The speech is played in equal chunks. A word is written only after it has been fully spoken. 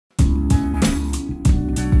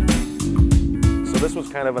this was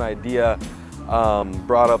kind of an idea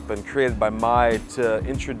brought up and created by Mai to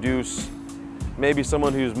introduce maybe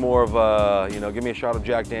someone who's more of a, you know, give me a shot of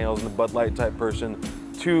Jack Daniels and a Bud Light type person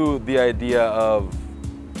to the idea of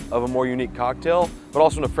a more unique cocktail, but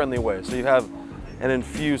also in a friendly way. So you have an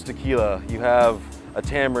infused tequila, you have a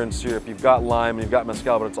tamarind syrup, you've got lime, and you've got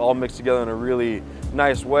mezcal, but it's all mixed together in a really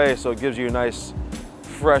nice way, so it gives you a nice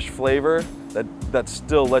fresh flavor that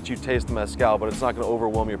still lets you taste the mezcal, but it's not going to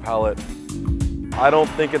overwhelm your palate. I don't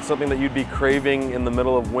think it's something that you'd be craving in the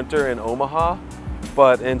middle of winter in Omaha,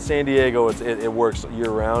 but in San Diego it works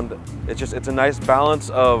year-round. It's a nice balance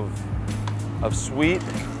of sweet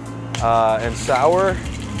and sour,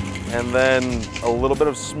 and then a little bit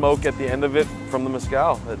of smoke at the end of it from the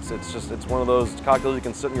mezcal. It's one of those cocktails you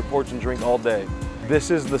can sit on your porch and drink all day.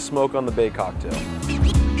 This is the Smoke on the Bay cocktail.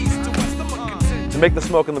 To make the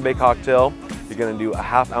Smoke on the Bay cocktail, you're gonna do a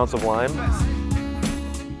 1/2 ounce of lime,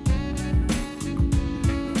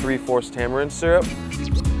 3/4 tamarind syrup,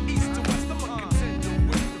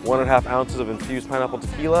 1.5 ounces of infused pineapple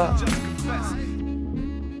tequila,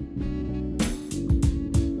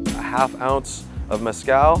 1/2 ounce of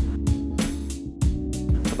mezcal.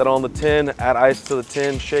 Put that on the tin, add ice to the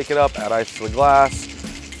tin, shake it up, add ice to the glass,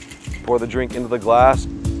 pour the drink into the glass.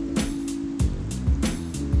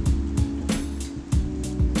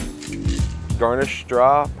 Garnish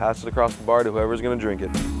straw, pass it across the bar to whoever's gonna drink it.